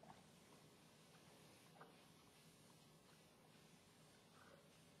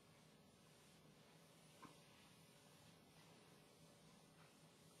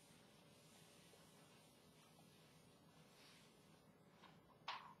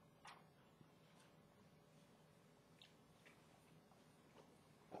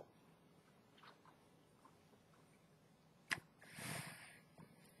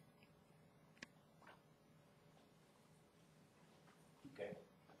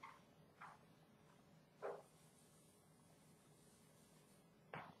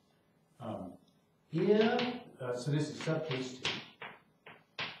 if, so this is subcase 2.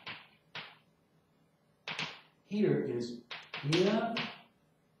 Here is if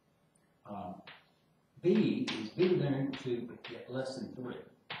B is bigger than or equal to but yet less than 3.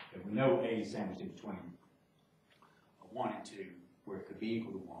 And we know A is sandwiched in between 1 and 2, where it could be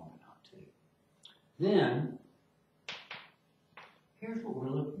equal to 1 but not 2. Then, here's what we're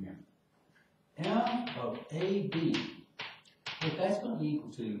looking at. F of AB, what that's going to be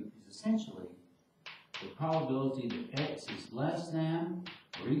equal to is essentially the probability that X is less than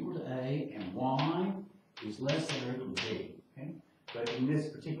or equal to A and Y is less than or equal to B. Okay? But in this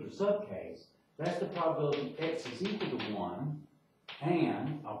particular subcase, that's the probability X is equal to 1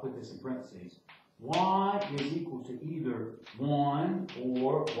 and, I'll put this in parentheses, Y is equal to either 1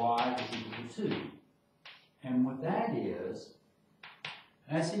 or Y is equal to 2. And what that is,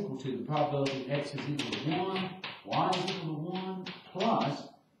 that's equal to the probability X is equal to 1, Y is equal to 1, plus,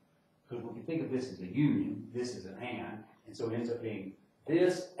 because we can think of this as a union, this is an and so it ends up being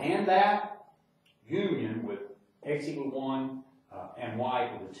this and that union with X equal to 1 and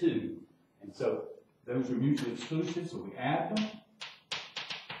Y equal to 2. And so those are mutually exclusive, so we add them.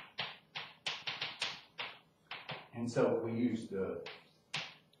 And so we use the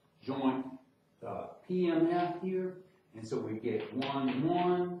joint PMF here. And so we get 1,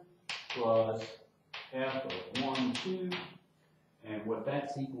 1 plus F of 1, 2. And what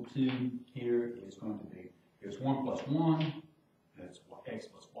that's equal to here is going to be, here's 1 plus 1, that's X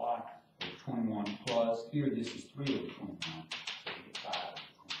plus Y, over 21 plus, here this is 3 over 21, so we get 5 over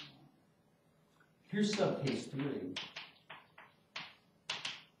 21. Here's subcase 3.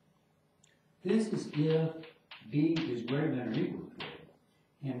 This is if B is greater than or equal to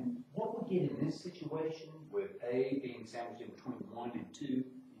 3. And what we get in this situation with A being sandwiched in between 1 and 2,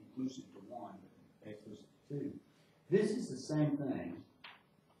 inclusive to 1, X inclusive to 2, this is the same thing.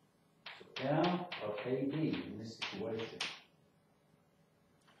 So F of AB in this situation.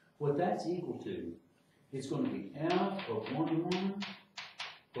 What that's equal to is going to be F of 1, 1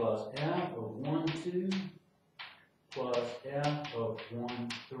 plus F of 1, 2 plus F of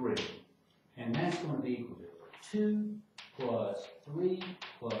 1, 3. And that's going to be equal to 2 plus 3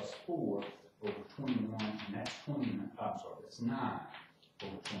 plus 4 over 21, and that's 29, I'm sorry, that's 9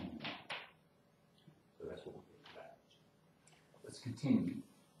 over 21. So that's what we're getting back. Let's continue.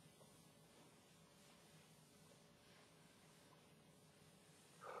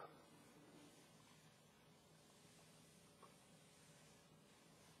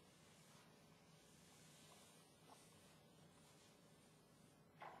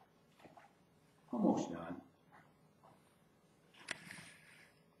 Almost done.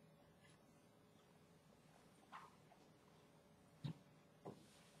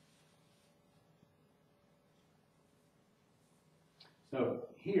 So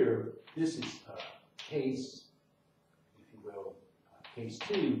here, this is case, if you will, case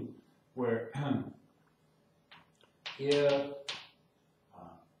 2, where if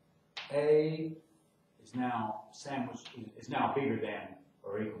A is now sandwiched, is now bigger than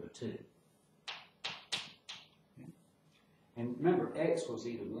or equal to 2. And remember, X was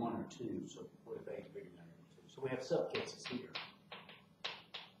either 1 or 2, so what if A is bigger than or equal to 2? So we have subcases here,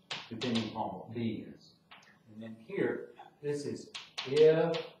 depending upon what B is. And then here, this is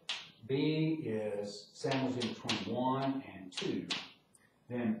if B is sandwiched in between 1 and 2,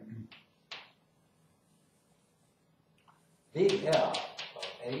 then big F of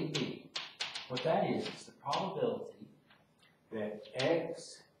AB, what that is the probability that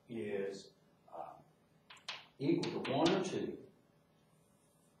X is equal to 1 or 2,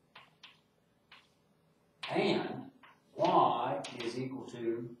 and Y is equal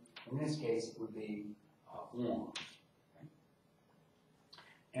to, in this case, it would be 1. Okay?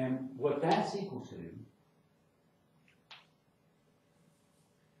 And what that's equal to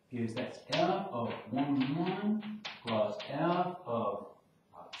is that's F of 1, 1 plus F of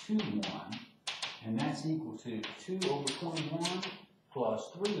 2, 1, and that's equal to 2 over 21 plus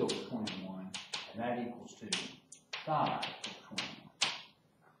 3 over 21, and that equals to 5 over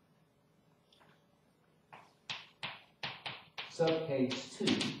 21. Subcase 2,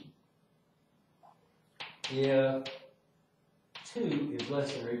 if 2 is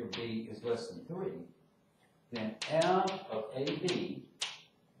less than or equal to B is less than 3, then F of AB,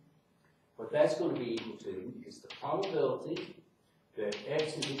 what that's going to be equal to is the probability that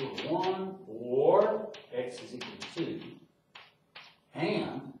X is equal to 1 or X is equal to 2,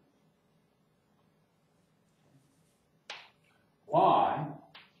 and Y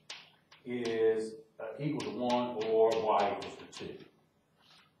is equal to 1 or Y equals to 2.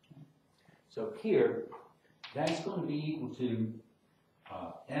 So here, that's going to be equal to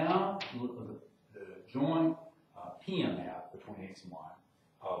F, the joint PMF between x and y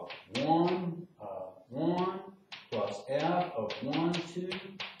of 1 plus f of 1, 2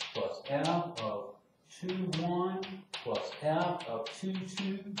 plus f of 2, 1 plus f of 2,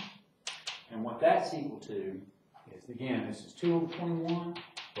 2. And what that's equal to is, again, this is 2 over 21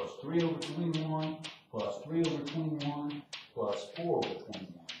 plus 3 over 21 plus 3 over 21 plus 4 over 21.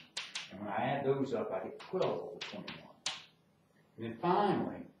 And when I add those up, I get 12 over 21. And then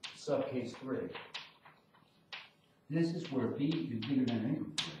finally, subcase 3. This is where b is bigger than or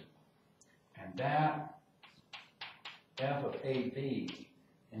equal to 3. And that f of AB,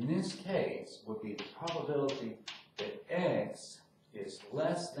 in this case, would be the probability that x is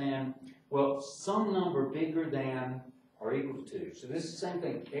less than, well, some number bigger than or equal to 2. So this is the same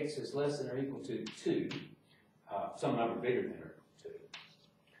thing. X is less than or equal to 2. Some number bigger than or equal to 2.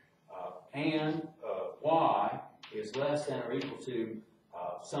 And y is less than or equal to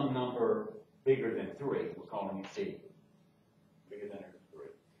some number bigger than 3. We're calling it c. Bigger than or equal to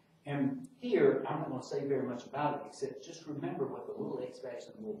 3. And here, I'm not going to say very much about it, except just remember what the little x values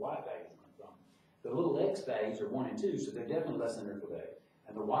and the little y values come from. The little x values are 1 and 2, so they're definitely less than or equal to a.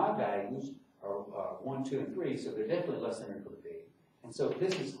 And the y values are 1, 2, and 3, so they're definitely less than or equal to b. And so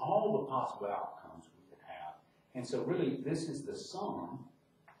this is all the possible outcomes we could have. And so really, this is the sum.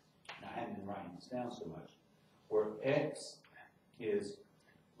 And I haven't been writing this down so much, where x is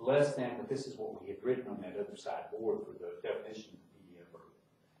less than, but this is what we had written on that other side board for the definition of PDF, or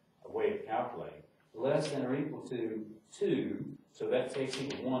a way to calculate. Less than or equal to 2, so that's x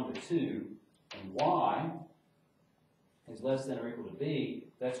equal 1 to 2, and y is less than or equal to b,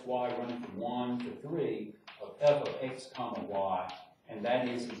 that's y running from 1 to 3 of f of x comma y, and that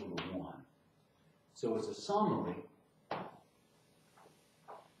is equal to 1. So as a summary,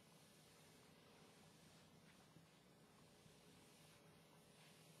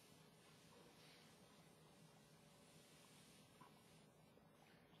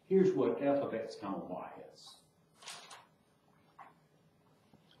 here's what f of x comma y is.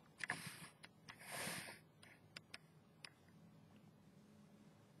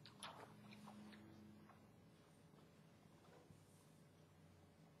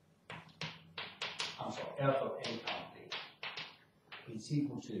 I'm sorry, f of a comma b is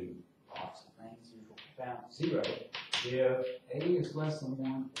equal to lots of things. Here's what we found: 0 if a is less than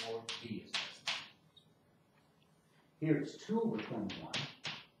 1 or b is less than 1. Here it's 2 over 21.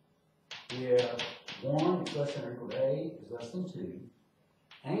 If 1 is less than or equal to a is less than 2,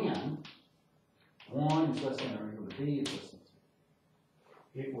 and 1 is less than or equal to b is less than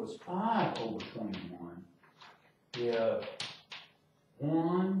 2. It was 5 over 21 if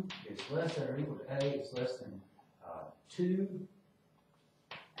 1 is less than or equal to a is less than 2,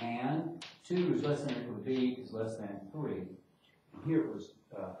 and 2 is less than or equal to b is less than 3. And here it was,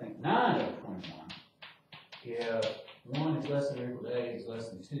 I think, 9 over 21 if 1 is less than or equal to a is less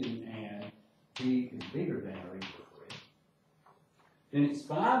than 2, and b is bigger than or equal to 3. Then it's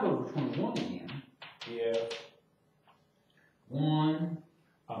 5 over 21 again if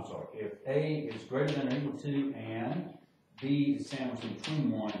if a is greater than or equal to 2, and b is sandwiched in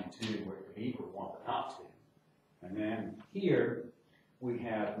between 1 and 2, where it could be equal to 1 but not 2. And then here we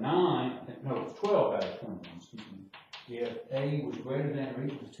have 12 out of 21, excuse me, if a was greater than or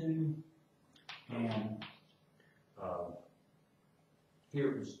equal to 2, and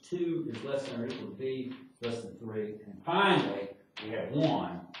here it was 2 is less than or equal to b, less than 3. And finally, we have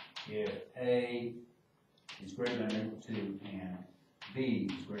 1 if a is greater than or equal to 2 and b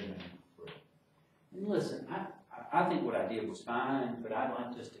is greater than or equal to 3. And listen, I think what I did was fine, but I'd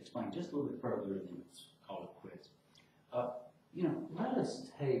like just to explain just a little bit further and then let's call it quits. Let us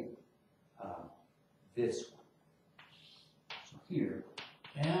take this one. So here,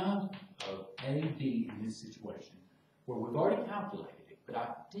 f of AB in this situation, where we've already calculated it, but I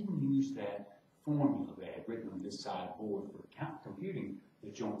didn't use that formula that I had written on this side board for computing the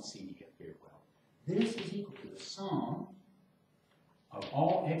joint CDF very well. This is equal to the sum of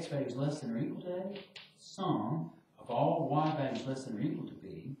all x values less than or equal to a, sum of all y values less than or equal to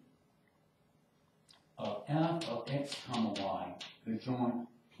b, of f of x comma y, the joint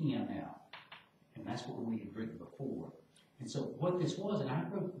PMF. And that's what we had written before. And so what this was, and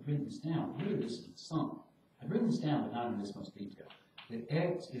I've written this down, here this is the sum. I've written this down, but not in this much detail. That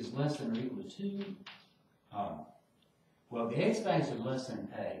x is less than or equal to 2. Well, the x values are less than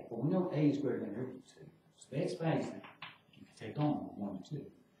a, but we know a is greater than or equal to 2. So the x values that you can take on 1 and 2.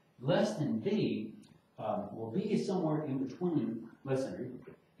 Less than b, well, b is somewhere in between less than or equal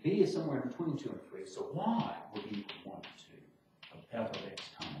to. B is somewhere in between 2 and 3, so y would be equal to 1 and 2 of f of x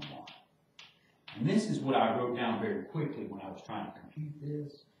comma y. And this is what I wrote down very quickly when I was trying to compute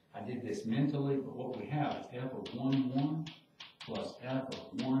this. I did this mentally, but what we have is f of 1, 1 plus f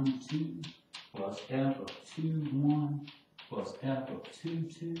of 1, 2 plus f of 2, 1 plus f of 2,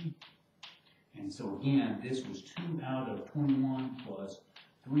 2. And so again, this was 2 out of 21 plus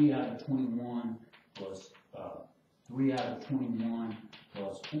 3 out of 21 plus 3 out of 21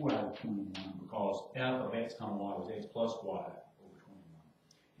 plus 4 out of 21, because f of x comma y was x plus y over 21.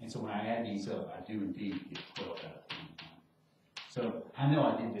 And so when I add these up, I do indeed get 12 out of 21. So I know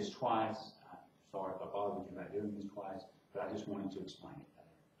I did this twice. I'm sorry if I bothered you about doing this twice, but I just wanted to explain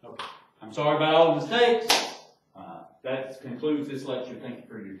it better. Okay. I'm sorry about all the mistakes. That concludes this lecture. Thank you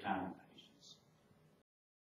for your time.